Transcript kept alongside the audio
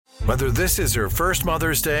Whether this is her first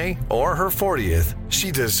Mother's Day or her 40th, she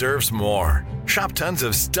deserves more. Shop tons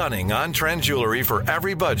of stunning on-trend jewelry for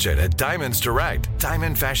every budget at Diamonds Direct.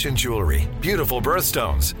 Diamond fashion jewelry, beautiful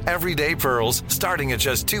birthstones, everyday pearls starting at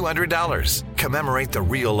just $200. Commemorate the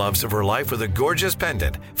real loves of her life with a gorgeous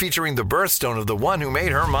pendant featuring the birthstone of the one who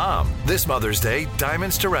made her mom. This Mother's Day,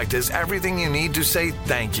 Diamonds Direct is everything you need to say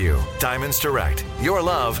thank you. Diamonds Direct. Your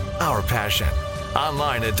love, our passion.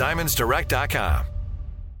 Online at diamondsdirect.com.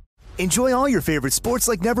 Enjoy all your favorite sports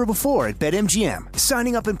like never before at BetMGM.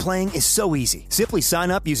 Signing up and playing is so easy. Simply sign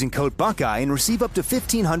up using code Buckeye and receive up to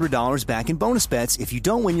 $1,500 back in bonus bets if you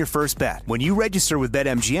don't win your first bet. When you register with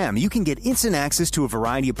BetMGM, you can get instant access to a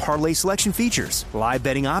variety of parlay selection features, live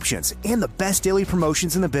betting options, and the best daily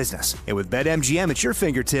promotions in the business. And with BetMGM at your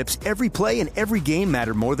fingertips, every play and every game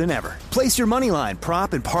matter more than ever. Place your moneyline,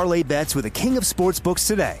 prop, and parlay bets with the king of sportsbooks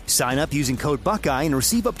today. Sign up using code Buckeye and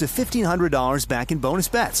receive up to $1,500 back in bonus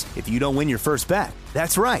bets if you don't win your first bet.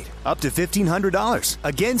 That's right, up to $1,500.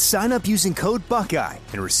 Again, sign up using code Buckeye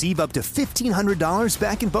and receive up to $1,500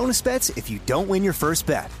 back in bonus bets if you don't win your first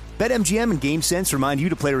bet. BetMGM and GameSense remind you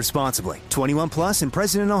to play responsibly. 21 plus and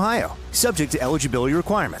present in Ohio. Subject to eligibility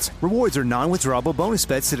requirements. Rewards are non-withdrawable bonus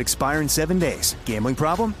bets that expire in 7 days. Gambling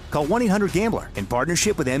problem? Call 1-800-GAMBLER in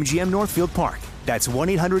partnership with MGM Northfield Park. That's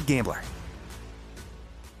 1-800-GAMBLER.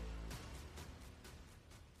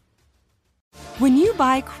 When you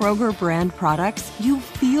buy Kroger brand products, you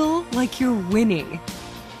feel like you're winning.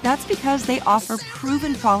 That's because they offer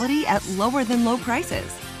proven quality at lower than low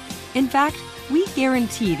prices. In fact, we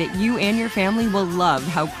guarantee that you and your family will love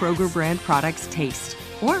how Kroger brand products taste,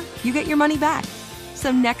 or you get your money back.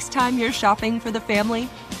 So next time you're shopping for the family,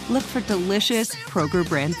 look for delicious Kroger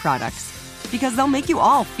brand products, because they'll make you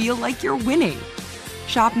all feel like you're winning.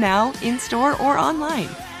 Shop now, in-store, or online.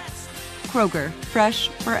 Kroger, fresh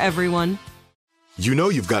for everyone. You know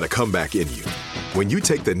you've got a comeback in you. When you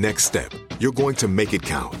take the next step, you're going to make it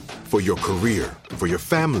count. For your career, for your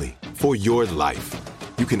family, for your life.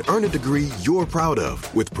 You can earn a degree you're proud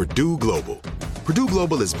of with Purdue Global. Purdue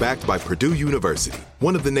Global is backed by Purdue University,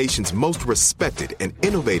 one of the nation's most respected and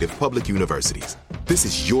innovative public universities. This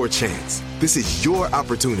is your chance. This is your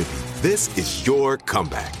opportunity. This is your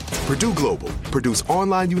comeback. Purdue Global, Purdue's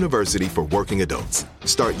online university for working adults.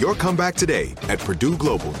 Start your comeback today at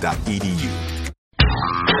purdueglobal.edu.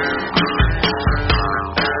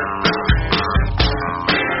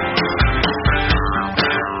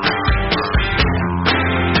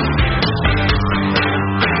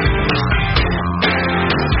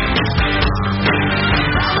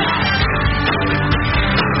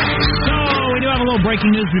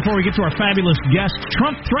 Breaking news before we get to our fabulous guest.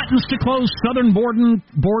 Trump threatens to close southern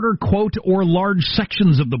border, quote, or large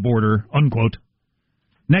sections of the border, unquote,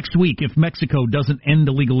 next week if Mexico doesn't end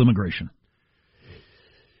illegal immigration.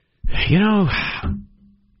 You know,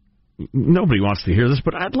 nobody wants to hear this,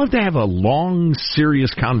 but I'd love to have a long,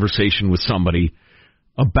 serious conversation with somebody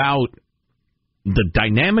about the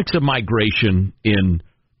dynamics of migration in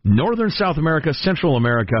northern South America, Central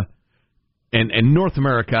America, and North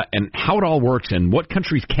America, and how it all works and what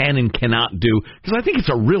countries can and cannot do, because I think it's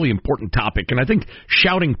a really important topic, and I think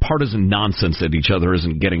shouting partisan nonsense at each other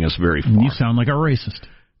isn't getting us very far. You sound like a racist.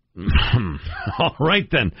 All right,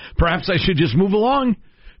 then. Perhaps I should just move along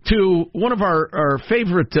to one of our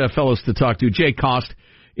favorite fellows to talk to. Jay Cost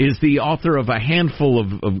is the author of a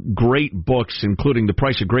handful of great books, including The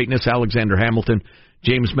Price of Greatness, Alexander Hamilton,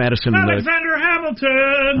 James Madison. Alexander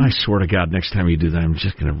Hamilton! I swear to God, next time you do that, I'm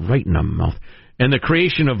just going to right in the mouth. And The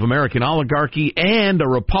Creation of American Oligarchy and A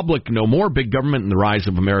Republic No More, Big Government and the Rise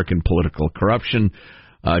of American Political Corruption.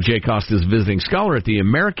 Jay Cost is a visiting scholar at the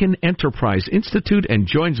American Enterprise Institute and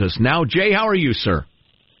joins us now. Jay, how are you, sir?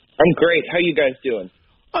 I'm great. How are you guys doing?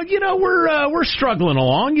 You know, we're struggling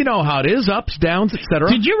along. You know how it is, ups, downs, etc.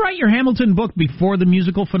 Did you write your Hamilton book before the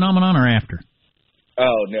musical phenomenon or after?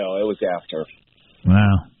 Oh, no, it was after.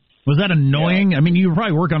 Wow. Was that annoying? Yeah. I mean, you were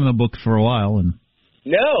probably working on the book for a while. And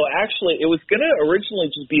no, actually, it was going to originally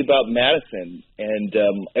just be about Madison, and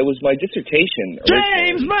it was my dissertation.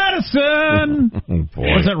 James Madison! Oh,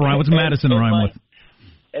 boy. What's that rhyme? What's Madison rhyme with?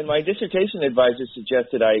 And my dissertation advisor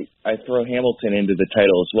suggested I throw Hamilton into the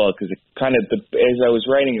title as well, because it kind of, as I was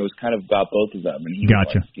writing, it was kind of about both of them. And he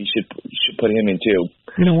gotcha. Was like, you should put him in too.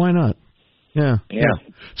 You know, why not? Yeah.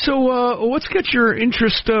 So what's got your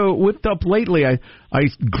interest whipped up lately? I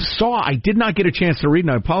did not get a chance to read,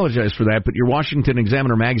 and I apologize for that, but your Washington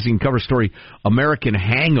Examiner magazine cover story, American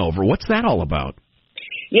Hangover. What's that all about?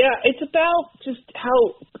 Yeah, it's about just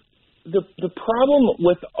how the problem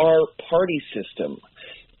with our party system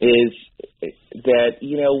is that,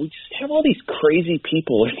 you know, we just have all these crazy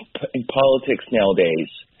people in politics nowadays.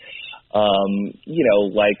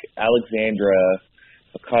 like Alexandra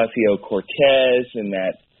Ocasio-Cortez and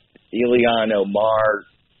that Ilhan Omar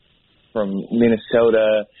from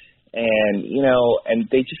Minnesota, and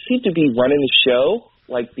they just seem to be running the show.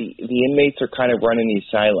 Like the inmates are kind of running the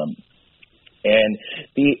asylum. And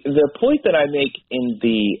the point that I make in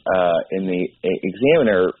the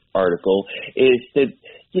Examiner article is that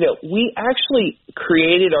we actually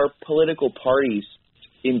created our political parties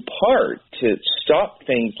in part to stop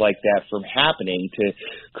things like that from happening, to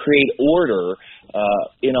create order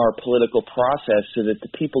in our political process so that the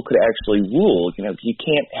people could actually rule. You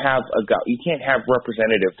can't have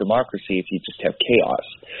representative democracy if you just have chaos.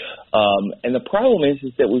 And the problem is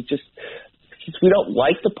that since we don't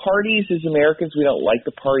like the parties as Americans, we don't like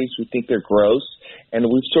the parties. We think they're gross, and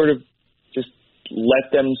we've sort of just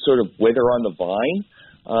let them sort of wither on the vine.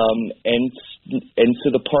 And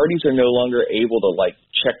so the parties are no longer able to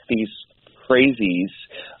check these crazies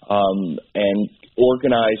and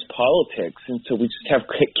organize politics, and so we just have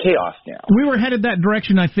chaos now. We were headed that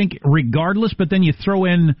direction, I think, regardless, but then you throw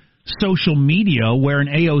in social media where an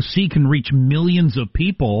AOC can reach millions of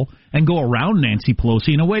people and go around Nancy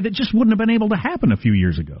Pelosi in a way that just wouldn't have been able to happen a few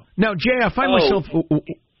years ago. Now, Jay, I find myself...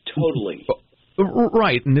 Totally.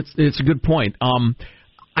 Right, and it's a good point.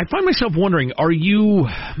 I find myself wondering, are you...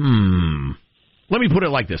 Let me put it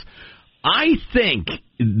like this. I think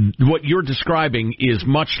what you're describing is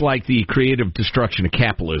much like the creative destruction of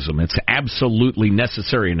capitalism. It's absolutely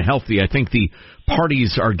necessary and healthy. I think the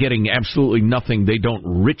parties are getting absolutely nothing they don't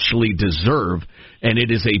richly deserve, and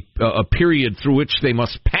it is a period through which they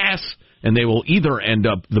must pass, and they will either end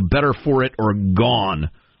up the better for it or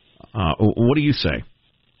gone. What do you say?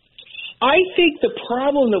 I think the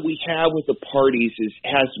problem that we have with the parties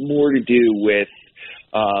has more to do with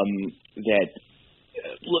that.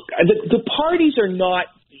 Look, the parties are not.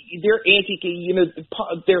 They're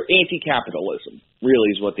they're anti-capitalism. Really,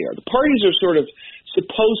 is what they are. The parties are sort of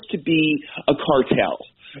supposed to be a cartel,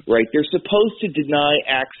 right? They're supposed to deny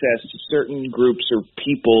access to certain groups or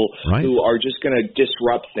people who are just going to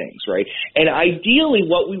disrupt things, right? And ideally,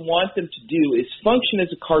 what we want them to do is function as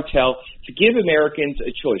a cartel to give Americans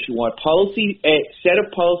a choice. You want set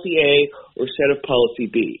of policy A or set of policy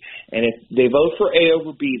B. And if they vote for A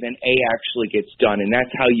over B, then A actually gets done. And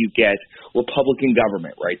that's how you get Republican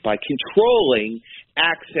government, right? By controlling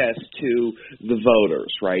access to the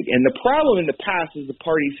voters, right? And the problem in the past is the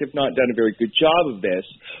parties have not done a very good job of this,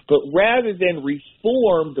 but rather than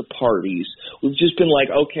reform the parties, we've just been like,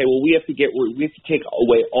 okay, well, we have to take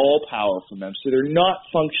away all power from them. So they're not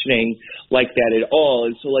functioning like that at all.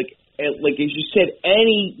 And so like as you said,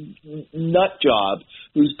 any nut job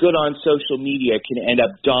who's good on social media can end up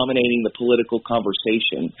dominating the political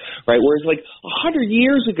conversation, right? Whereas 100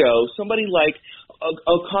 years ago, somebody like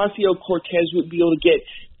Ocasio-Cortez would be able to get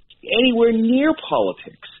anywhere near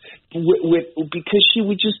politics because she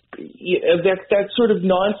would just that sort of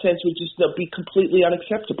nonsense would just be completely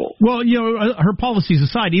unacceptable. Well, her policies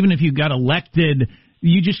aside, even if you got elected,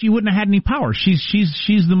 you wouldn't have had any power.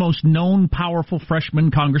 She's the most known, powerful freshman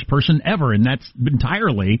congressperson ever, and that's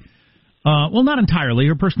entirely. Not entirely.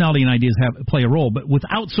 Her personality and ideas play a role, but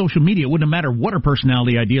without social media, it wouldn't matter what her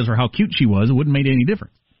personality, ideas, or how cute she was. It wouldn't have made any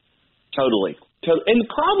difference. Totally. And the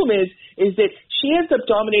problem is that she ends up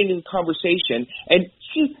dominating the conversation, and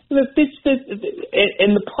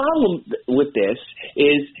and the problem with this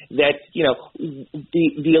is that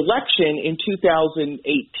the election in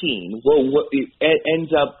 2018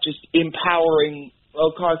 ends up just empowering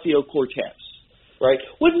Ocasio-Cortez, right?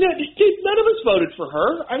 None of us voted for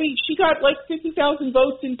her. I mean, she got 50,000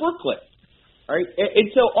 votes in Brooklyn. Right? And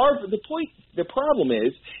so the problem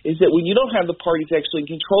is that when you don't have the parties actually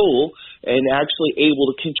in control and actually able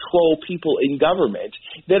to control people in government,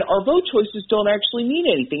 then our vote choices don't actually mean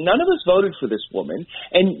anything. None of us voted for this woman,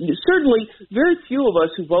 and certainly very few of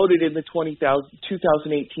us who voted in the 2018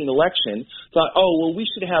 election thought, oh, well, we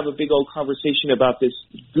should have a big old conversation about this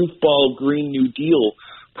goofball Green New Deal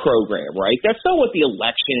program, right? That's not what the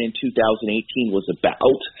election in 2018 was about.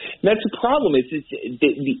 And that's the problem. Is in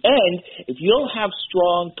the end, if you don't have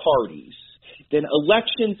strong parties, then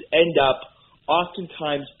elections end up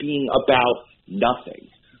oftentimes being about nothing,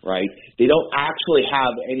 right? They don't actually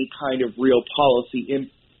have any kind of real policy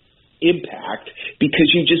impact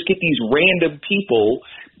because you just get these random people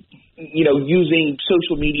using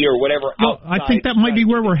social media or whatever. Well, I think that might be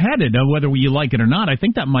where we're headed, whether you like it or not. I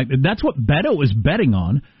think that's what Beto is betting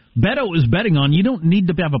on. Beto is betting on you don't need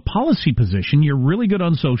to have a policy position. You're really good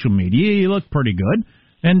on social media. You look pretty good,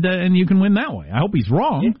 and you can win that way. I hope he's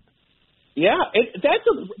wrong. Yeah,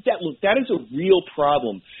 that is a real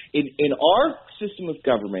problem. In our system of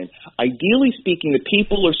government, ideally speaking, the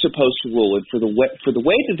people are supposed to rule, and for the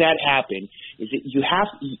way that happens is that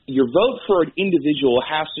your vote for an individual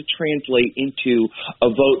has to translate into a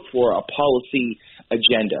vote for a policy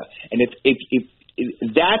agenda, and if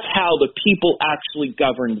that's how the people actually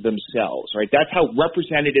govern themselves, right? That's how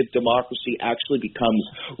representative democracy actually becomes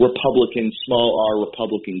Republican, small R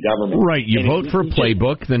Republican government. Right. You vote for a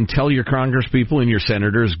playbook, then tell your congresspeople and your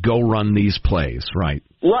senators, go run these plays, right?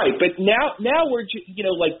 Right. But now we're,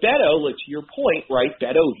 like Beto, to your point, right?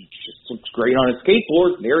 Beto, he just looks great on a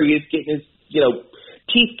skateboard, and there he is getting his,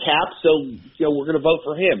 teeth capped, so, we're going to vote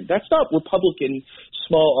for him. That's not Republican,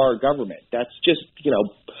 small R government. That's just,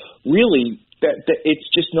 really... That it's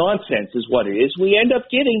just nonsense is what it is. We end up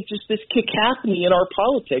getting just this cacophony in our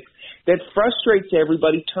politics that frustrates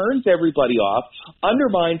everybody, turns everybody off,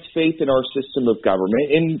 undermines faith in our system of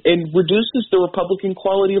government, and reduces the Republican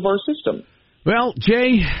quality of our system. Well,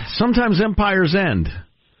 Jay, sometimes empires end.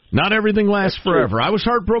 Not everything lasts forever. I was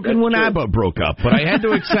heartbroken when ABBA broke up, but I had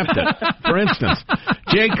to accept it. For instance,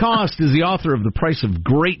 Jay Cost is the author of The Price of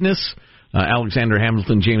Greatness, Alexander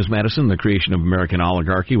Hamilton, James Madison, The Creation of American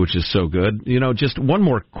Oligarchy, which is so good. Just one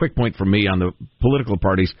more quick point from me on the political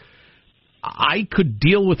parties. I could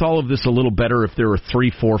deal with all of this a little better if there were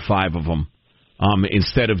 3, 4, 5 of them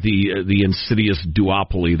instead of the insidious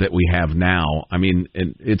duopoly that we have now. I mean,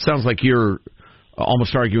 it sounds like you're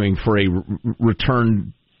almost arguing for a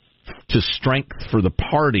return to strength for the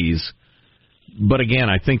parties. But again,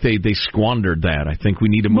 I think they squandered that. I think we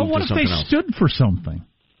need to move to something else. What if they stood for something?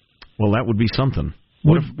 Well, that would be something.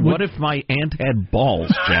 What if my aunt had balls,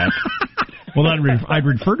 Jack? Well, I'd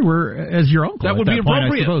refer to her as your uncle. That would be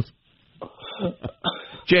appropriate. Point, I suppose.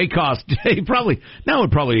 Jay Cost. Now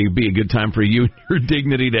would probably be a good time for you and your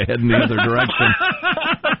dignity to head in the other direction.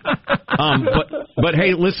 But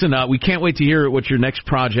hey, listen, we can't wait to hear what your next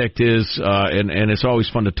project is, and it's always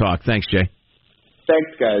fun to talk. Thanks, Jay.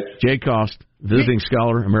 Thanks, guys. Jay Cost, visiting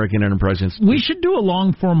scholar, American Enterprise Institute. We should do a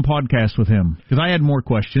long-form podcast with him, because I had more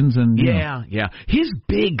questions. And Yeah. His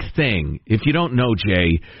big thing, if you don't know,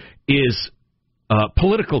 Jay, is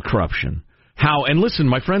political corruption. And listen,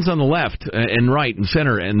 my friends on the left and right and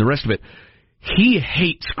center and the rest of it, he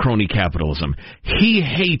hates crony capitalism. He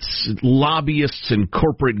hates lobbyists and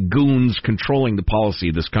corporate goons controlling the policy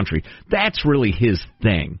of this country. That's really his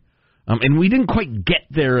thing. And we didn't quite get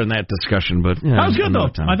there in that discussion, but... that was good,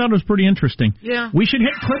 though. I thought it was pretty interesting. Yeah. We should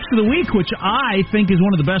hit Clips of the Week, which I think is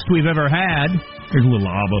one of the best we've ever had. Here's a little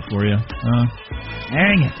ABBA for you.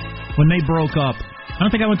 Dang it. When they broke up, I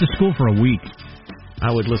don't think I went to school for a week.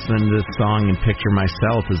 I would listen to this song and picture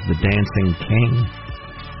myself as the dancing king.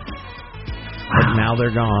 But now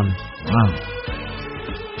they're gone. Wow.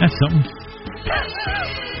 That's something.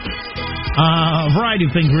 A variety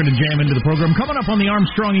of things we're going to jam into the program. Coming up on the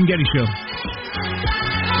Armstrong and Getty Show.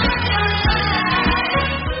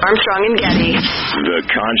 Armstrong and Getty. The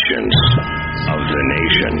conscience of the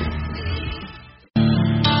nation.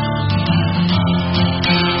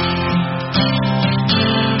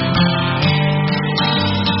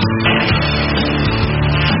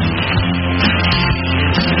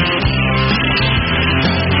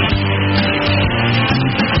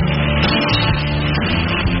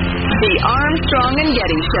 Armstrong and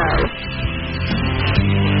Getty Show.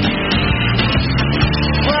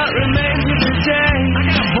 What remains of the day? I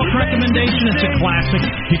got a book recommendation. It's a classic.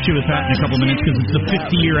 Hit you with that in a couple minutes because it's the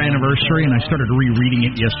 50-year anniversary, and I started rereading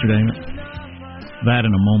it yesterday. That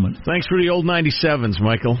in a moment. Thanks for the old 97s,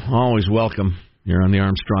 Michael. Always welcome. You're on the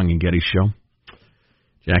Armstrong and Getty Show.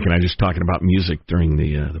 Jack and I just talking about music during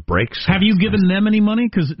the breaks. Have you given them any money?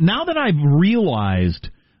 Because now that I've realized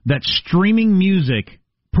that streaming music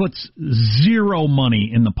puts zero money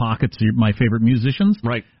in the pockets of my favorite musicians.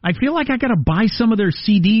 Right. I feel like I got to buy some of their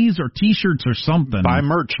CDs or T-shirts or something. Buy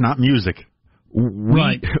merch, not music.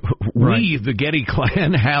 Right. We, the Getty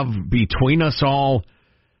clan, have between us all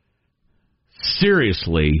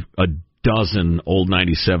seriously a dozen old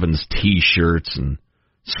 97s T-shirts and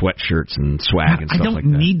sweatshirts and swag and stuff like that. I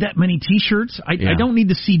don't need that many T-shirts. I don't need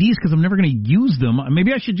the CDs because I'm never going to use them.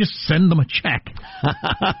 Maybe I should just send them a check.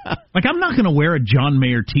 Like, I'm not going to wear a John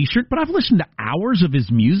Mayer T-shirt, but I've listened to hours of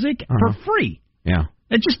his music for free. Yeah.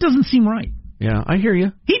 It just doesn't seem right. Yeah, I hear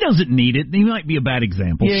you. He doesn't need it. He might be a bad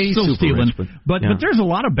example. Yeah, he's still stealing. Rich, but there's a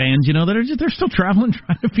lot of bands, that are they're still traveling,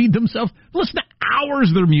 trying to feed themselves. Listen to hours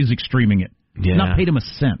of their music streaming it. Yeah. Not paid him a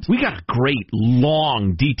cent. We got a great,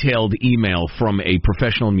 long, detailed email from a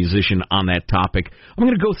professional musician on that topic. I'm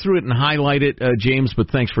going to go through it and highlight it, James,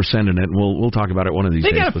 but thanks for sending it. We'll talk about it one of these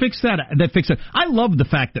days. They got to fix that. I love the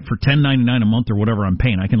fact that for $10.99 a month or whatever I'm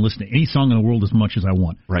paying, I can listen to any song in the world as much as I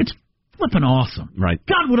want. Right. It's flipping awesome. Right.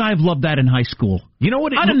 God, would I have loved that in high school. You know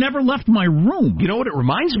what? I'd have never left my room. You know what it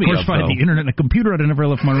reminds me of, course, if I had the internet and a computer, I'd have never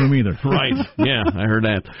left my room either. Right. Yeah, I heard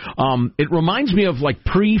that. It reminds me of like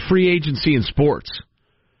pre-free agency in sports,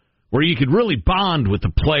 where you could really bond with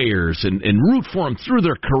the players and root for them through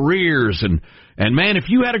their careers. And man, if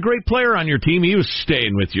you had a great player on your team, he was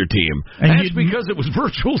staying with your team. And that's because it was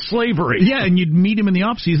virtual slavery. Yeah, and you'd meet him in the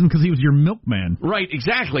off-season because he was your milkman. Right,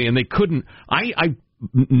 exactly. And they couldn't... I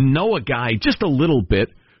know a guy, just a little bit,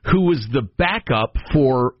 who was the backup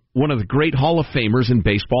for one of the great Hall of Famers in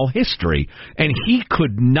baseball history. And he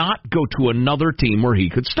could not go to another team where he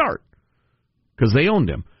could start because they owned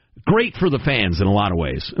him. Great for the fans in a lot of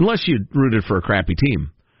ways, unless you rooted for a crappy team.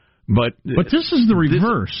 But this is the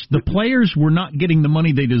reverse. The players were not getting the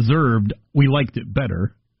money they deserved. We liked it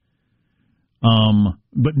better.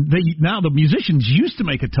 But now the musicians used to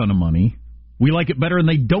make a ton of money. We like it better, and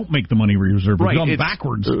they don't make the money we deserve. We've gone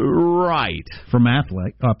backwards. Right. From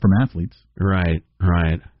athletes. Right.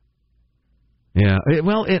 Yeah.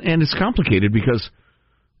 Well, and it's complicated because,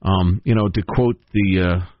 to quote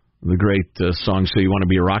the great song, So You Want to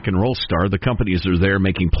Be a Rock and Roll Star, the companies are there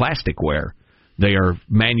making plasticware. They are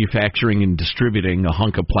manufacturing and distributing a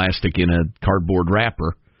hunk of plastic in a cardboard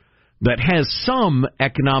wrapper that has some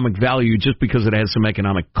economic value just because it has some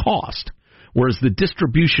economic cost, whereas the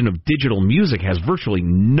distribution of digital music has virtually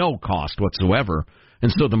no cost whatsoever.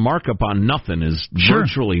 And so the markup on nothing is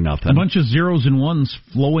virtually nothing. A bunch of zeros and ones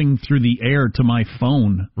flowing through the air to my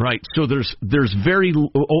phone. Right. So there's very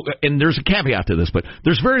and there's a caveat to this, but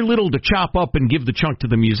there's very little to chop up and give the chunk to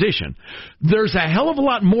the musician. There's a hell of a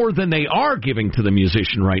lot more than they are giving to the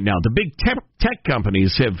musician right now. The big tech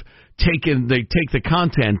companies have take the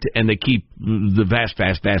content and they keep the vast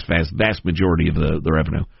majority of the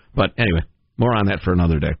revenue. But anyway, more on that for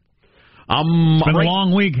another day. It's been a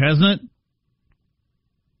long week, hasn't it?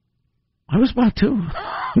 I was about to.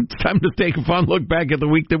 It's time to take a fun look back at the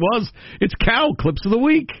week that was. It's Cow Clips of the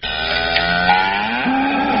Week.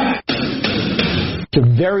 It's a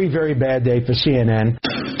very, very bad day for CNN.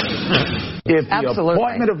 If the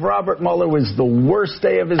appointment of Robert Mueller was the worst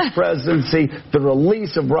day of his presidency, the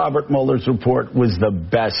release of Robert Mueller's report was the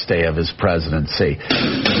best day of his presidency.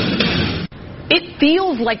 It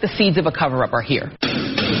feels like the seeds of a cover-up are here.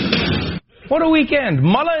 What a weekend.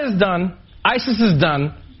 Mueller is done. ISIS is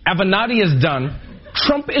done. Avenatti is done.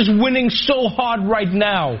 Trump is winning so hard right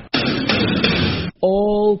now.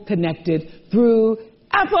 All connected through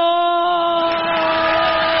Apple!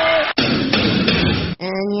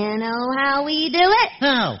 And you know how we do it?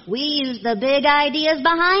 How? We use the big ideas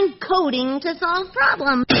behind coding to solve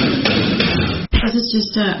problems. This is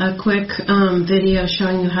just a quick video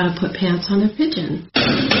showing you how to put pants on a pigeon.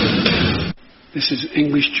 This is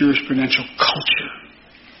English jurisprudential culture.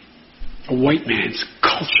 A white man's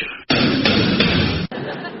culture.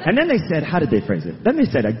 And then they said, how did they phrase it? Then they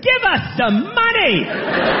said, give us some money!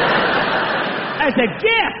 As a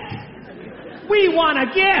gift! We want a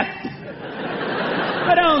gift!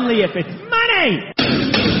 But only if it's money!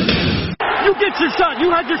 You get your shot. You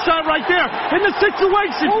had your shot right there. In the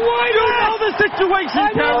situation. Well, why you know the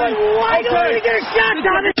situation, Terry. Why don't we get a shot,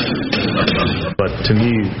 Tommy? But to me,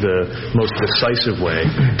 the most decisive way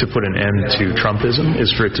to put an end to Trumpism is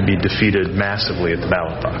for it to be defeated massively at the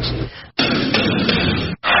ballot box.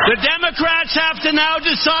 The Democrats have to now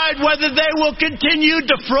decide whether they will continue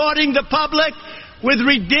defrauding the public with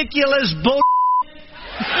ridiculous bull.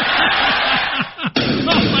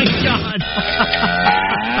 Oh, my God.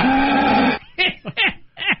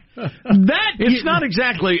 It's not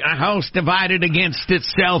exactly a house divided against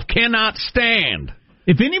itself cannot stand.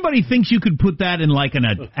 If anybody thinks you could put that in like an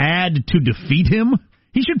ad to defeat him,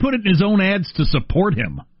 he should put it in his own ads to support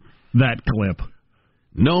him. That clip.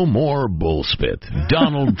 No more bullspit.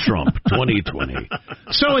 Donald Trump, 2020.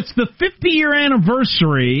 So it's the 50-year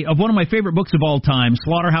anniversary of one of my favorite books of all time,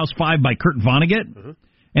 Slaughterhouse-Five by Kurt Vonnegut. Mm-hmm.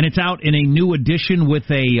 And it's out in a new edition with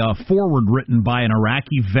a foreword written by an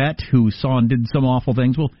Iraqi vet who saw and did some awful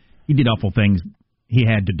things. Well, he did awful things he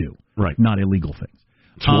had to do. Right. Not illegal things.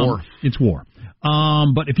 It's war. It's war.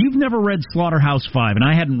 But if you've never read Slaughterhouse-Five, and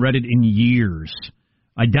I hadn't read it in years,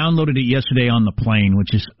 I downloaded it yesterday on the plane,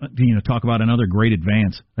 which is, talk about another great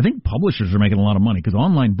advance. I think publishers are making a lot of money because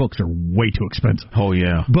online books are way too expensive. Oh,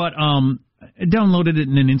 yeah. But I downloaded it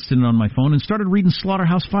in an instant on my phone and started reading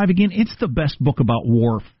Slaughterhouse-Five again. It's the best book about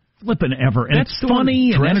war flippin' ever. And it's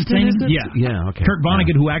funny and entertaining. Yeah, okay. Kurt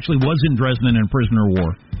Vonnegut, who actually was in Dresden and Prisoner of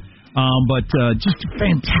War. But just a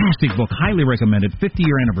fantastic book. Highly recommended.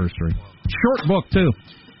 50-year anniversary. Short book, too.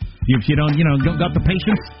 If you don't got the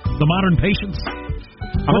patience, the modern patience.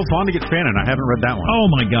 I'm a Vonnegut fan, and I haven't read that one. Oh,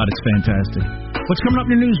 my God, it's fantastic. What's coming up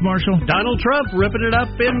in your news, Marshall? Donald Trump ripping it up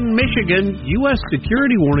in Michigan. U.S.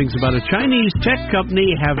 security warnings about a Chinese tech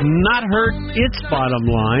company have not hurt its bottom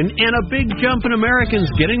line, and a big jump in Americans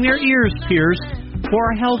getting their ears pierced for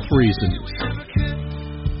health reasons.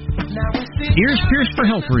 Ears pierced for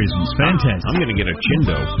health reasons. Fantastic. I'm going to get a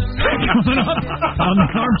chindo. Coming up on the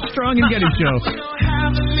Armstrong and Getty Show.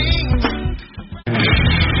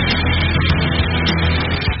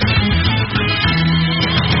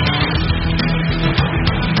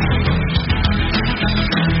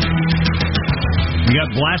 We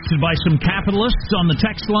got blasted by some capitalists on the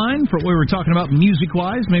text line for what we were talking about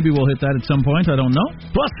music-wise. Maybe we'll hit that at some point. I don't know.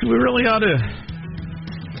 Plus, we really ought to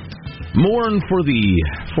mourn for the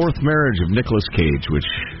fourth marriage of Nicolas Cage, which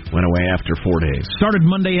went away after 4 days. Started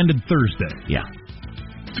Monday, ended Thursday. Yeah.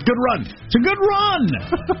 It's a good run. It's a good run.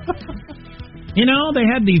 They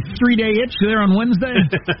had the 3-day itch there on Wednesday.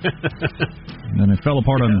 And then it fell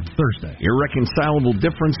apart on Thursday. Irreconcilable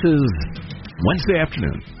differences Wednesday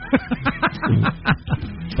afternoon.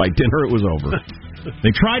 By dinner, it was over.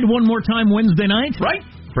 They tried one more time Wednesday night. Right.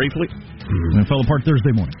 Briefly. And it fell apart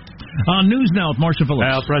Thursday morning. News now with Marcia Phillips.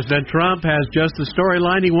 Well, President Trump has just the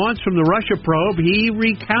storyline he wants from the Russia probe. He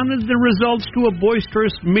recounted the results to a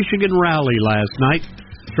boisterous Michigan rally last night.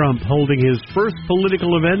 Trump, holding his first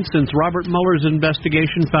political event since Robert Mueller's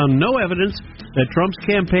investigation, found no evidence that Trump's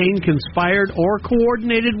campaign conspired or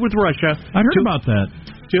coordinated with Russia. I heard about that.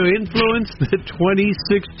 To influence the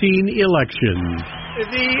 2016 election.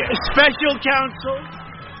 The special counsel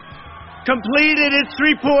completed its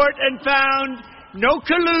report and found no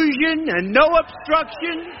collusion and no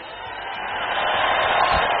obstruction.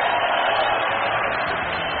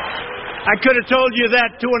 I could have told you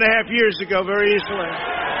that 2.5 years ago very easily.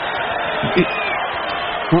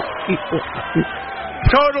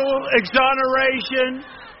 Total exoneration,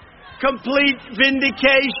 complete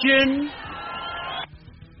vindication.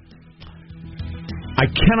 I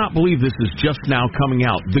cannot believe this is just now coming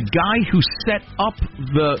out. The guy who set up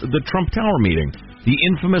the Trump Tower meeting, the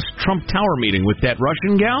infamous Trump Tower meeting with that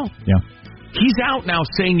Russian gal, he's out now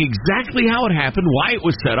saying exactly how it happened, why it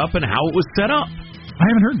was set up, and how it was set up. I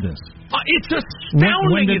haven't heard this. It's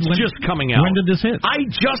astounding. It's just coming out. When did this hit? I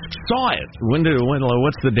just saw it.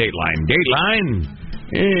 What's the dateline?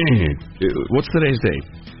 What's today's date?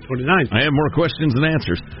 29th. I have more questions than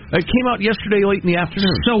answers. It came out yesterday late in the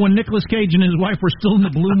afternoon. So when Nicolas Cage and his wife were still in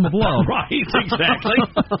the bloom of love. Right, exactly.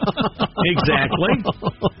 Exactly.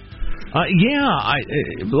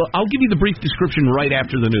 I'll give you the brief description right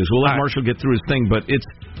after the news. We'll let Marshall get through his thing, but it's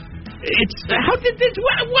how did this,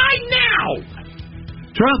 why now?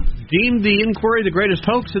 Trump deemed the inquiry the greatest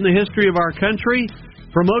hoax in the history of our country,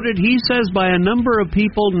 promoted, he says, by a number of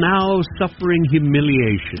people now suffering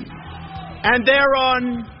humiliation. And they're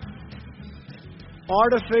on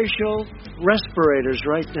artificial respirators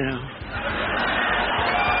right now.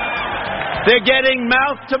 They're getting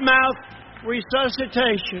mouth-to-mouth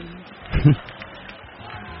resuscitation.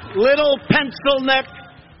 Little pencil neck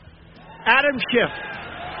Adam Schiff.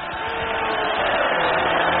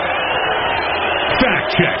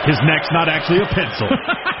 Fact check. His neck's not actually a pencil.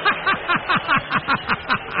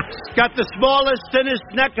 He's got the smallest, thinnest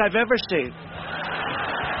neck I've ever seen.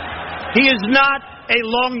 He is not a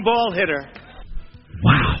long ball hitter.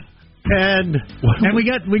 Wow. And we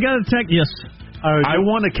got a tech. Yes. I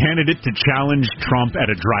want a candidate to challenge Trump at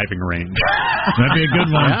a driving range. That'd be a good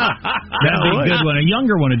one. That'd be a good one. A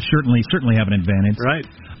younger one would certainly have an advantage. Right.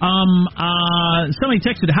 Somebody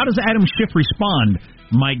texted, how does Adam Schiff respond?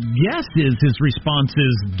 My guess is his response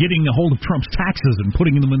is getting a hold of Trump's taxes and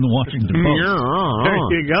putting them in the Washington Post. There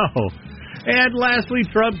you go. And lastly,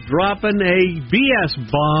 Trump dropping a BS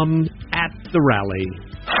bomb at the rally.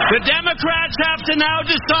 The Democrats have to now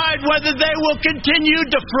decide whether they will continue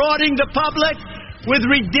defrauding the public with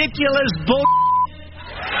ridiculous bull.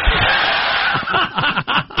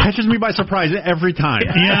 Catches me by surprise every time.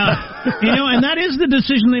 Yeah. And that is the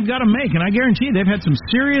decision they've got to make. And I guarantee you, they've had some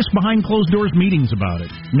serious behind-closed-doors meetings about it.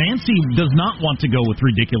 Nancy does not want to go with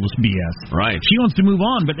ridiculous BS. Right. She wants to move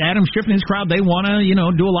on, but Adam Schiff and his crowd, they want to,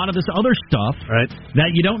 do a lot of this other stuff. Right.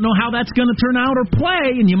 That you don't know how that's going to turn out or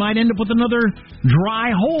play, and you might end up with another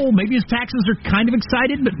dry hole. Maybe his taxes are kind of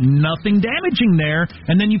excited, but nothing damaging there.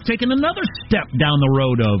 And then you've taken another step down the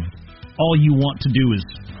road of all you want to do is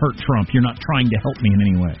hurt Trump. You're not trying to help me in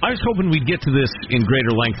any way. I was hoping we'd get to this in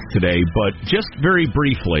greater length today, but just very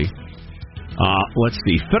briefly, let's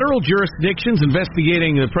see. Federal jurisdictions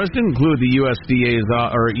investigating the president include the U.S.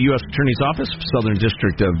 Attorney's Office, Southern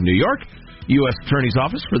District of New York, U.S. Attorney's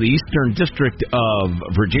Office for the Eastern District of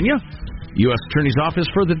Virginia, U.S. Attorney's Office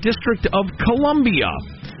for the District of Columbia,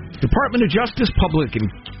 Department of Justice Public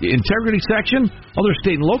Integrity Section. Other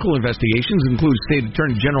state and local investigations include State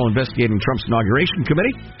Attorney General investigating Trump's inauguration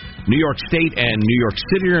committee. New York State and New York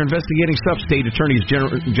City are investigating stuff. State Attorneys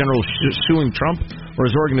General suing Trump or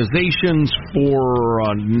his organizations for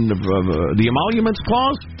the Emoluments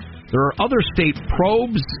Clause. There are other state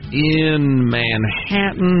probes in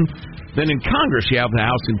Manhattan. Then in Congress, you have the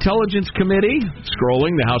House Intelligence Committee,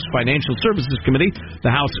 scrolling, the House Financial Services Committee,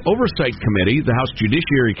 the House Oversight Committee, the House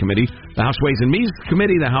Judiciary Committee, the House Ways and Means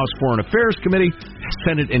Committee, the House Foreign Affairs Committee,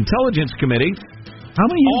 Senate Intelligence Committee. How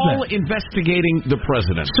many is all that? Investigating the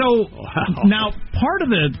president. So, now, part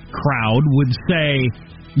of the crowd would say,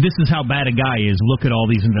 this is how bad a guy is. Look at all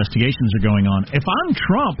these investigations are going on. If I'm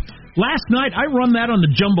Trump, last night I run that on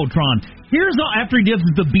the Jumbotron. Here's after he gives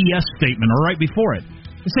the BS statement, or right before it.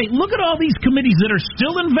 They say, look at all these committees that are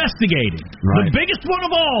still investigating. Right. The biggest one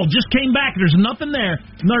of all just came back. There's nothing there.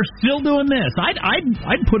 And they're still doing this.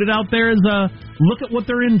 I'd put it out there as a look at what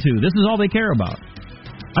they're into. This is all they care about.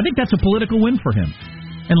 I think that's a political win for him,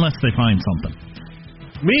 unless they find something.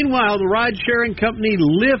 Meanwhile, the ride-sharing company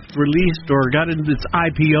Lyft released or got into its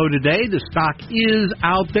IPO today. The stock is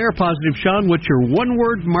out there. Positive Sean, what's your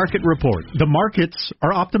one-word market report? The markets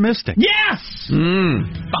are optimistic. Yes!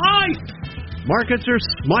 Bye! Markets are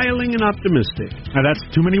smiling and optimistic. Now, that's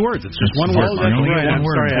too many words. It's just one word. Oh, that's right. I'm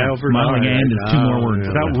sorry, I smiling and is two more words.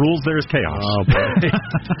 Without rules, there's chaos. Oh, boy.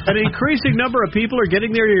 An increasing number of people are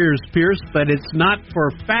getting their ears pierced, but it's not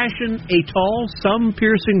for fashion at all. Some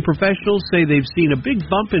piercing professionals say they've seen a big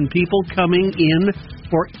bump in people coming in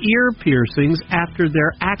for ear piercings after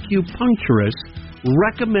their acupuncturist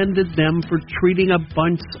recommended them for treating a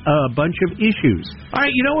bunch of issues. All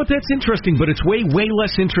right, you know what? That's interesting, but it's way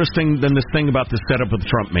less interesting than this thing about the setup of the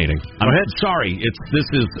Trump meeting. Go ahead. Sorry, this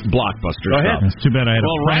is blockbuster Go stuff. ahead. It's too bad I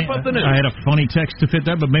had a funny text to fit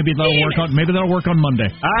that, but maybe that'll work on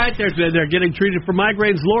Monday. All right, they're getting treated for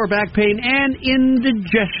migraines, lower back pain, and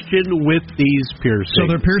indigestion with these piercings. So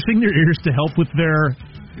they're piercing their ears to help with their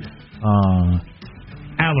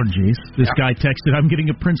allergies. This guy texted, I'm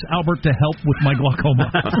getting a Prince Albert to help with my glaucoma.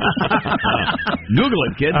 Google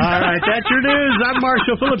it, kid. All right, that's your news. I'm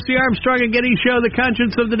Marshall Phillips, the Armstrong and Getty Show, the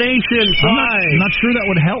conscience of the nation. I'm not sure that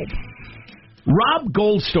would help. Rob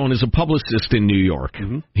Goldstone is a publicist in New York.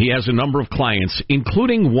 Mm-hmm. He has a number of clients,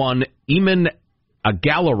 including one, Eamon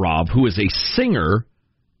Agalarov, who is a singer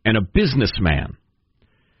and a businessman.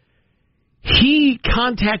 He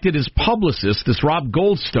contacted his publicist, this Rob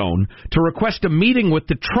Goldstone, to request a meeting with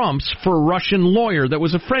the Trumps for a Russian lawyer that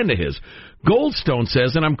was a friend of his. Goldstone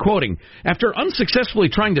says, and I'm quoting, after unsuccessfully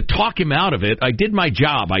trying to talk him out of it, I did my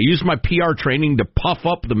job. I used my PR training to puff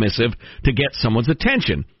up the missive to get someone's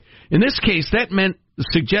attention. In this case, that meant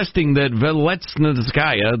suggesting that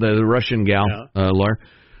Veletznitskaya, the Russian lawyer,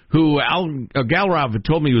 who Galarov had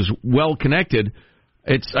told me was well-connected,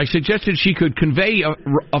 I suggested she could convey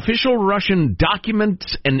official Russian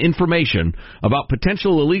documents and information about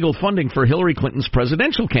potential illegal funding for Hillary Clinton's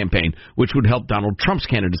presidential campaign, which would help Donald Trump's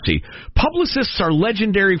candidacy. Publicists are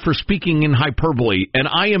legendary for speaking in hyperbole, and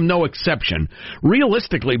I am no exception.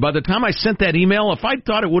 Realistically, by the time I sent that email, if I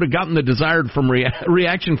thought it would have gotten the desired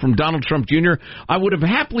reaction from Donald Trump Jr., I would have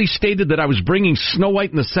happily stated that I was bringing Snow White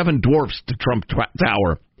and the Seven Dwarfs to Trump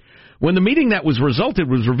Tower. When the meeting that was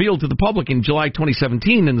revealed to the public in July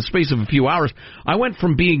 2017, in the space of a few hours, I went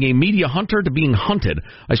from being a media hunter to being hunted.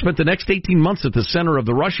 I spent the next 18 months at the center of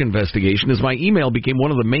the Russia investigation as my email became one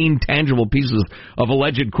of the main tangible pieces of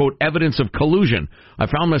alleged, quote, evidence of collusion. I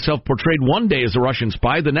found myself portrayed one day as a Russian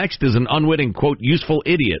spy, the next as an unwitting, quote, useful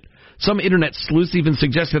idiot. Some internet sleuths even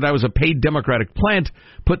suggested I was a paid Democratic plant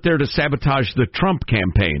put there to sabotage the Trump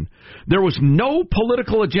campaign. There was no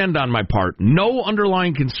political agenda on my part, no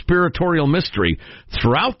underlying conspiratorial mystery.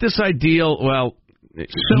 Throughout this ideal,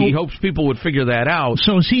 he hopes people would figure that out.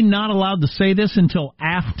 So is he not allowed to say this until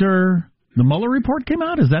after the Mueller report came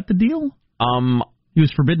out? Is that the deal? He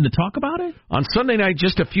was forbidden to talk about it? On Sunday night,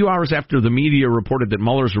 just a few hours after the media reported that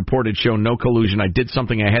Mueller's report had shown no collusion, I did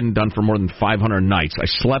something I hadn't done for more than 500 nights. I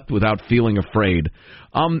slept without feeling afraid.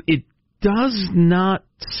 It does not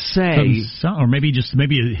say... Or maybe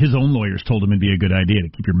his own lawyers told him it'd be a good idea to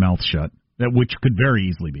keep your mouth shut, which could very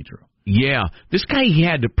easily be true. Yeah. This guy, he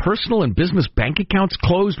had personal and business bank accounts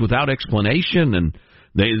closed without explanation, and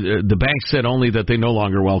The bank said only that they no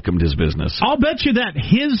longer welcomed his business. I'll bet you that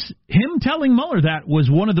him telling Mueller that was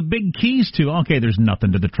one of the big keys to, okay, there's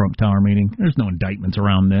nothing to the Trump Tower meeting. There's no indictments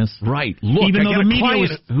around this. Right. Look, even though I got the a media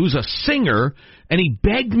client who's a singer, and he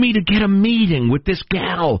begged me to get a meeting with this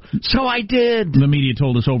gal, so I did. The media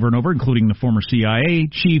told us over and over, including the former CIA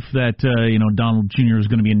chief, that Donald Jr. is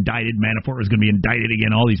going to be indicted, Manafort was going to be indicted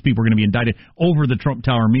again, all these people are going to be indicted over the Trump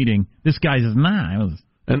Tower meeting. This guy says,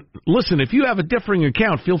 And listen, if you have a differing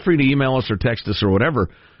account, feel free to email us or text us or whatever.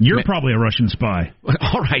 You're probably a Russian spy.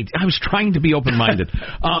 All right, I was trying to be open-minded.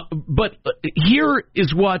 But here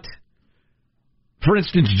is what, for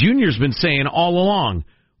instance, Junior's been saying all along.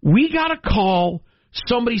 We got a call.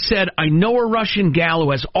 Somebody said, I know a Russian gal who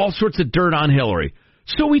has all sorts of dirt on Hillary.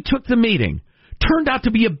 So we took the meeting. Turned out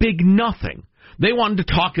to be a big nothing. They wanted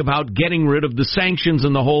to talk about getting rid of the sanctions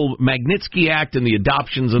and the whole Magnitsky Act and the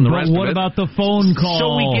adoptions and the rest of it. What about the phone call?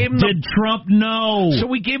 So we gave him Did Trump know? So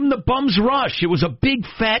we gave him the bum's rush. It was a big,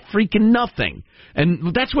 fat, freaking nothing.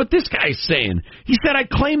 And that's what this guy's saying. He said, I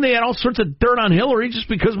claimed they had all sorts of dirt on Hillary just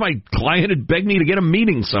because my client had begged me to get a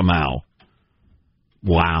meeting somehow.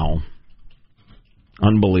 Wow.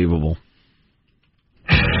 Unbelievable.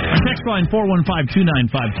 Our text line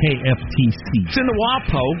 415-295-KFTC. It's in the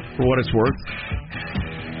WAPO, for what it's worth.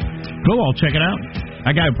 Cool, I'll check it out.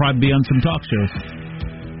 That guy would probably be on some talk shows.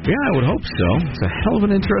 Yeah, I would hope so. It's a hell of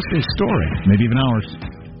an interesting story. Maybe even ours.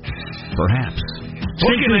 Perhaps.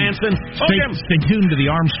 Stay tuned to the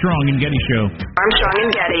Armstrong and Getty Show. Armstrong and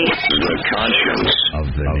Getty. The conscience of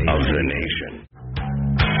the nation.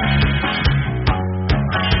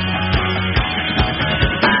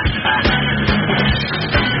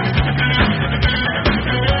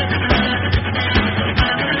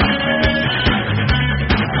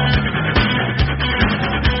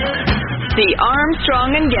 The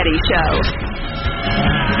Armstrong and Getty Show.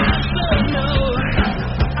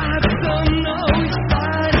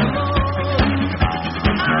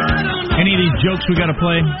 Any of these jokes we got to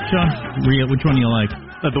play, Sean? Which one do you like?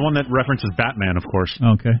 The one that references Batman, of course.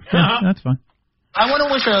 Okay. That's fine. I want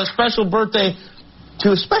to wish a special birthday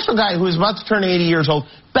to a special guy who is about to turn 80 years old.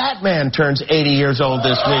 Batman turns 80 years old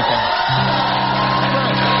this weekend.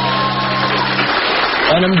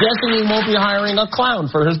 And I'm guessing he won't be hiring a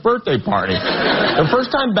clown for his birthday party. The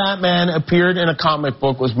first time Batman appeared in a comic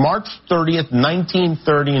book was March 30th, 1939.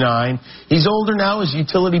 He's older now. His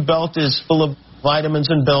utility belt is full of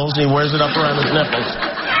vitamins and pills, and he wears it up around his nipples.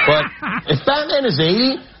 But if Batman is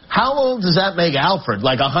 80, how old does that make Alfred?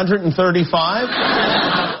 Like 135?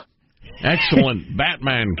 Excellent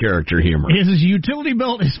Batman character humor. His utility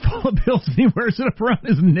belt is full of pills, and he wears it up around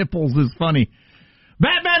his nipples is funny.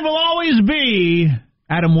 Batman will always be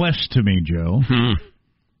Adam West to me, Joe. And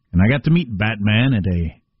I got to meet Batman at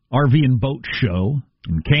a RV and boat show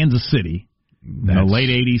in Kansas City in the late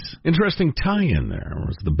 80s. Interesting tie-in there.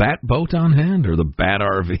 Was the Bat boat on hand or the Bat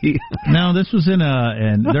RV? No, this was and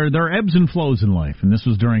there are ebbs and flows in life, and this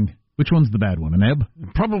was during, which one's the bad one, an ebb?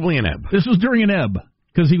 Probably an ebb. This was during an ebb,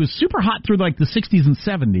 because he was super hot through like the 60s and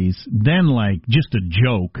 70s, then like just a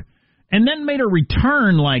joke. And then made a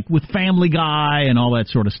return, like, with Family Guy and all that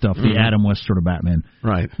sort of stuff, the Adam West sort of Batman.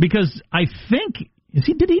 Right. Because I think,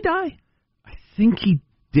 did he die? I think he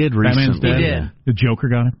did recently. Batman's dead. He did. The Joker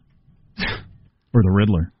got him? Or the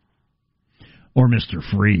Riddler? Or Mr.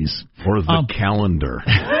 Freeze? Or the calendar.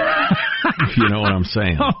 If you know what I'm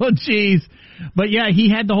saying. Oh, jeez. But yeah, he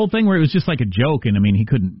had the whole thing where it was just like a joke, and I mean, he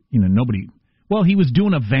couldn't, nobody... Well, he was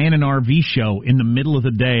doing a van and RV show in the middle of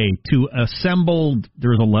the day to assemble,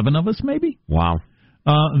 there was 11 of us maybe? Wow.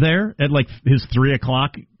 There at like his 3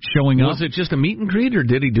 o'clock showing up. Was it just a meet and greet, or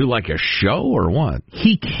did he do like a show or what?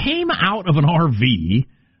 He came out of an RV.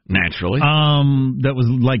 Naturally. That was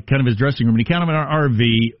like kind of his dressing room. And he came out of an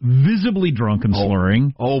RV, visibly drunk and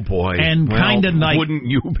slurring. Oh boy. And kind of like, wouldn't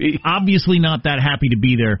you be? Obviously not that happy to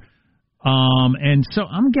be there. And so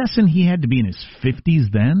I'm guessing he had to be in his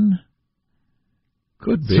 50s then.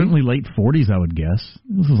 Could be. Certainly late 40s, I would guess.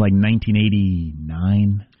 This was like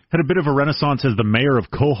 1989. Had a bit of a renaissance as the mayor of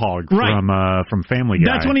Quahog from Family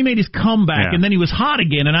Guy. That's when he made his comeback, and then he was hot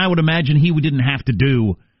again, and I would imagine he didn't have to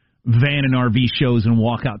do van and RV shows and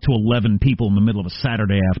walk out to 11 people in the middle of a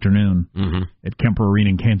Saturday afternoon at Kemper Arena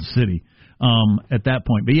in Kansas City at that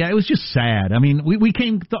point. But yeah, it was just sad. I mean, we went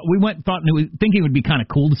thinking it would be kind of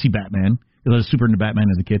cool to see Batman. I was super into Batman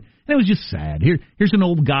as a kid. And it was just sad. Here's an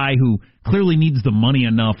old guy who clearly needs the money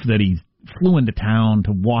enough that he flew into town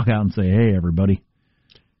to walk out and say, hey, everybody.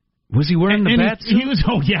 Was he wearing the bat suit?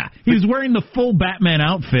 He was wearing the full Batman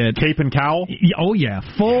outfit. Cape and cowl? Oh, yeah.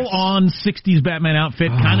 Full-on 60s Batman outfit,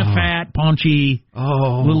 kind of fat, paunchy,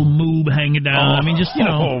 little moob hanging down. I mean, just, you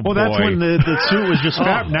know. Well, that's when the suit was just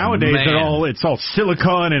fat. Nowadays, it's all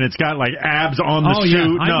silicone, and it's got, like, abs on the suit.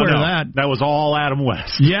 Yeah, I'd wear that. That was all Adam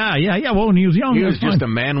West. Yeah. Well, when he was young, he was just a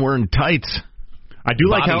man wearing tights. I do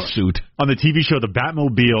like how suit. On the TV show, the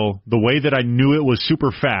Batmobile, the way that I knew it was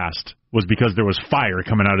super fast was because there was fire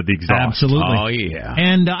coming out of the exhaust. Absolutely. Oh, yeah.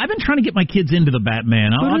 And I've been trying to get my kids into the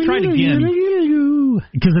Batman. I'll try it again.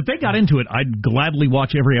 Because if they got into it, I'd gladly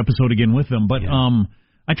watch every episode again with them. But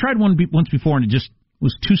I tried once before, and it just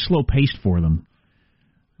was too slow-paced for them.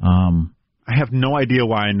 I have no idea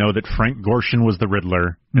why I know that Frank Gorshin was the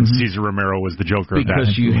Riddler and Cesar Romero was the Joker of that.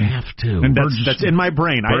 Because you have to. And that's in my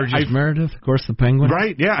brain. Burgess Meredith, of course, the Penguin.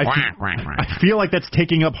 Right, yeah. I feel like that's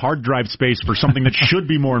taking up hard drive space for something that should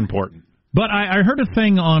be more important. But I heard a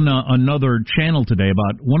thing on another channel today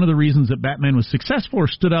about one of the reasons that Batman was successful or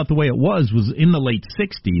stood out the way it was in the late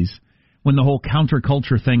 60s when the whole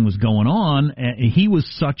counterculture thing was going on. He was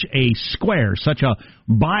such a square, such a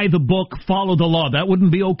by-the-book, follow-the-law. That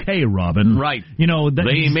wouldn't be okay, Robin. Right. You know,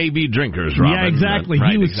 they may be drinkers, Robin. Yeah, exactly.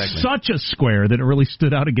 He was such a square that it really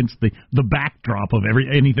stood out against the backdrop of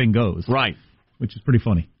anything goes. Right. Which is pretty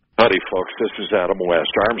funny. Howdy, folks. This is Adam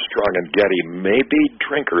West. Armstrong and Getty may be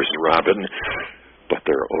drinkers, Robin, but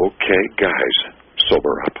they're okay guys.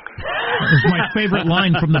 Sober up. That was my favorite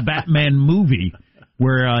line from the Batman movie,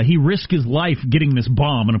 where he risked his life getting this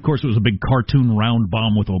bomb, and of course it was a big cartoon round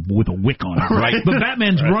bomb with a wick on it. Right. But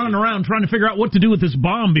Batman's running around trying to figure out what to do with this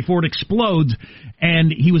bomb before it explodes,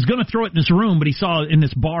 and he was going to throw it in this room, but he saw it in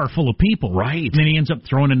this bar full of people. Right. And then he ends up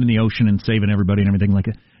throwing it in the ocean and saving everybody and everything like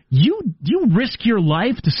that. You risk your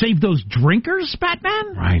life to save those drinkers,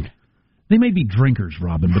 Batman? Right. They may be drinkers,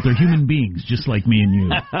 Robin, but they're human beings, just like me and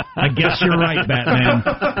you. I guess you're right, Batman.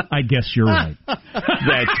 I guess you're right.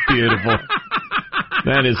 That's beautiful.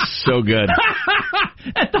 That is so good.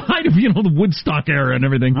 At the height of, the Woodstock era and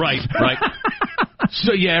everything. Right.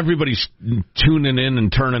 So, yeah, everybody's tuning in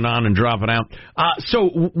and turning on and dropping out.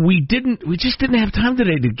 So we just didn't have time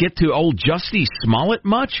today to get to old Jussie Smollett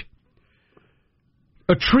much.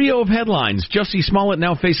 A trio of headlines. Jussie Smollett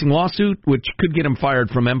now facing lawsuit, which could get him fired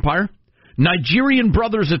from Empire. Nigerian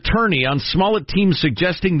brother's attorney on Smollett team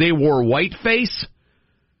suggesting they wore whiteface.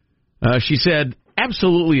 She said,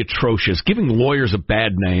 absolutely atrocious, giving lawyers a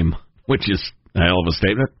bad name, which is a hell of a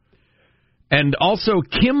statement. And also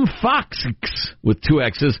Kim Fox, with two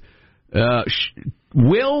X's,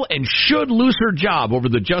 will and should lose her job over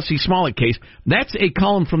the Jussie Smollett case. That's a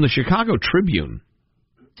column from the Chicago Tribune.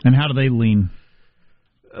 And how do they lean?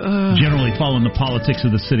 Generally following the politics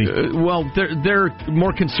of the city. Well, they're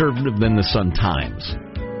more conservative than the Sun-Times.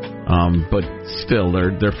 But still,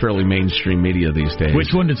 they're fairly mainstream media these days.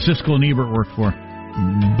 Which one did Siskel and Ebert work for?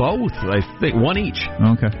 Both, I think. One each.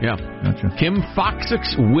 Okay. Yeah. Gotcha. Kim Fox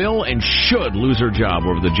will and should lose her job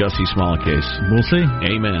over the Jussie Smollett case. We'll see.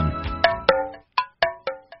 Amen.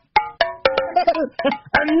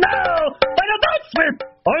 And now, final thoughts with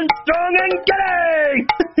Armstrong and Getty!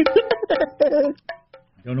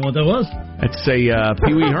 Don't know what that was. That's a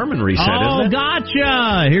Pee Wee Herman reset, isn't it?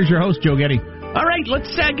 Gotcha! Here's your host, Joe Getty. All right,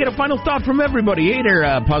 let's get a final thought from everybody. Hey there,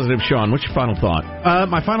 Positive Sean. What's your final thought?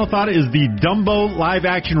 My final thought is the Dumbo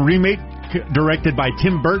live-action remake directed by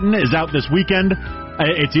Tim Burton is out this weekend.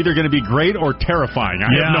 It's either going to be great or terrifying.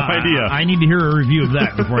 I have no idea. I need to hear a review of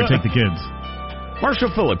that before I take the kids.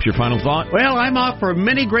 Marshall Phillips, your final thought? Well, I'm off for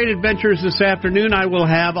many great adventures this afternoon. I will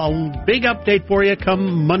have a big update for you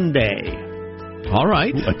come Monday. All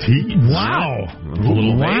right. A tease. Wow. A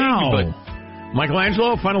little vague, but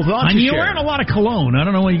Michelangelo, final thoughts? You're wearing a lot of cologne. I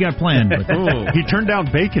don't know what you got planned. But he turned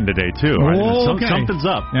down bacon today, too. Oh, okay. Something's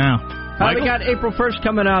up. Yeah. We got April 1st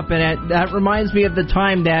coming up, and that reminds me of the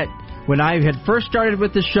time that when I had first started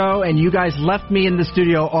with the show and you guys left me in the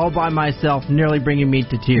studio all by myself, nearly bringing me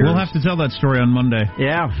to tears. We'll have to tell that story on Monday.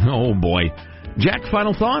 Yeah. Oh, boy. Jack,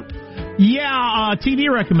 final thought? Yeah, TV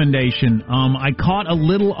recommendation. I caught a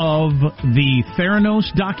little of the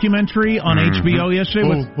Theranos documentary on HBO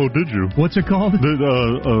yesterday. Did you? What's it called?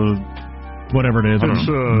 Whatever it is.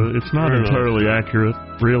 It's not entirely accurate,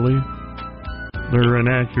 really. Their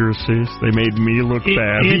inaccuracies. They made me look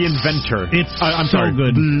bad. The Inventor. I'm so sorry.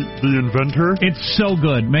 good. The Inventor? It's so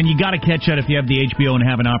good. Man, you got to catch that if you have the HBO and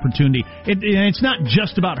have an opportunity. It's not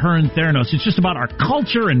just about her and Theranos. It's just about our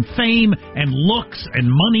culture and fame and looks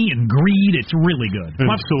and money and greed. It's really good.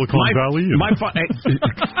 And Silicon Valley.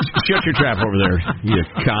 Shut your trap over there, you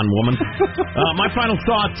con woman. My final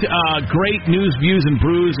thought, great news, views, and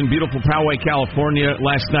brews in beautiful Poway, California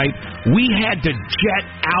last night. We had to jet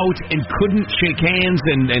out and couldn't shake hands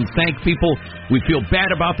and thank people. We feel bad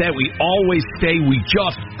about that. We always stay. We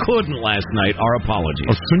just couldn't last night. Our apologies.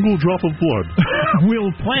 A single drop of blood. We'll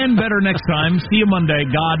plan better next time. See you Monday.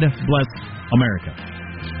 God bless America.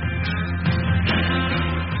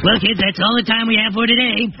 Well, kids, that's all the time we have for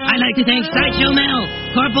today. I'd like to thank Sideshow Mel,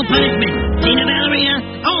 Corporal Punishment, Tina Ballerina,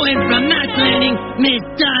 and from Knots Landing, Miss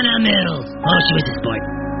Donna Mills. Oh, she was a sport.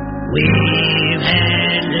 We've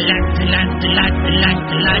had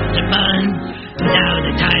lots of fun. Now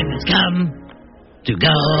the time has come to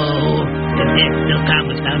go. If Bill Cobb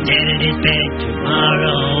was found dead in his bed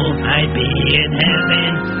tomorrow, I'd be in heaven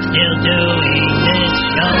still doing this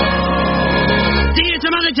show. See you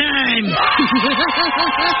some other time.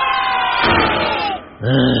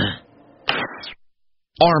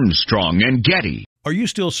 Armstrong and Getty. Are you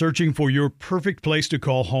still searching for your perfect place to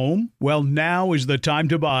call home? Well, now is the time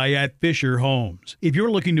to buy at Fisher Homes. If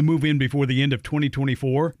you're looking to move in before the end of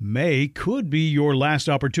 2024, May could be your last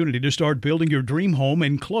opportunity to start building your dream home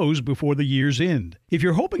and close before the year's end. If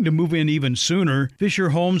you're hoping to move in even sooner, Fisher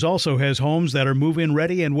Homes also has homes that are move-in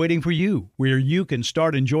ready and waiting for you, where you can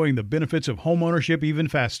start enjoying the benefits of homeownership even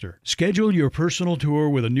faster. Schedule your personal tour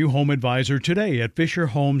with a new home advisor today at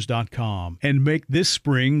FisherHomes.com and make this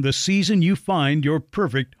spring the season you find your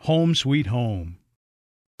perfect home sweet home.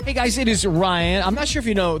 Hey guys, it is Ryan. I'm not sure if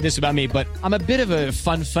you know this about me, but I'm a bit of a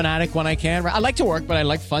fun fanatic when I can. I like to work, but I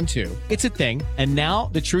like fun too. It's a thing. And now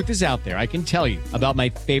the truth is out there. I can tell you about my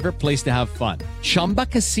favorite place to have fun. Chumba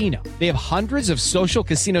Casino. They have hundreds of social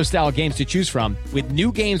casino style games to choose from with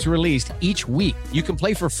new games released each week. You can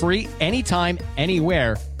play for free anytime,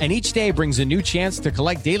 anywhere. And each day brings a new chance to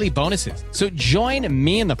collect daily bonuses. So join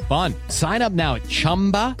me in the fun. Sign up now at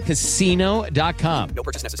ChumbaCasino.com. No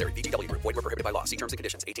purchase necessary. VGW Group. Void where prohibited by law. See terms and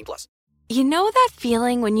conditions. 18+. You know that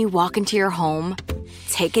feeling when you walk into your home,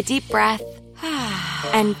 take a deep breath,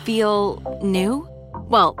 and feel new?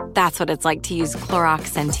 Well, that's what it's like to use Clorox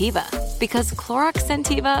Scentiva. Because Clorox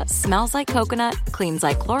Scentiva smells like coconut, cleans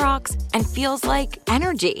like Clorox, and feels like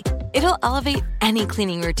energy. It'll elevate any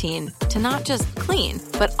cleaning routine to not just clean,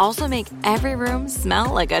 but also make every room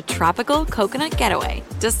smell like a tropical coconut getaway.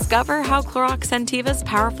 Discover how Clorox Scentiva's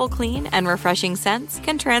powerful clean and refreshing scents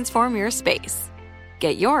can transform your space.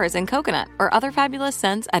 Get yours in coconut or other fabulous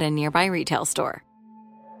scents at a nearby retail store.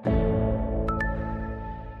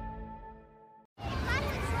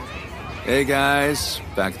 Hey guys,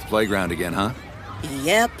 back at the playground again, huh?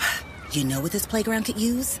 Yep. You know what this playground could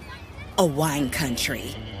use? A wine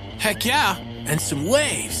country. Heck yeah, and some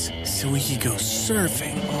waves so we could go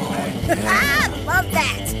surfing. Oh, yeah. Love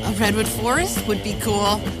that. A redwood forest would be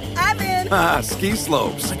cool. I'm in. Ski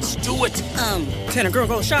slopes. Let's do it. Can a girl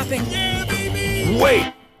go shopping? Yeah, baby.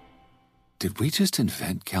 Wait. Did we just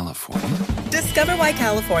invent California? Discover why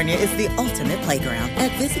California is the ultimate playground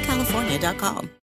at visitcalifornia.com.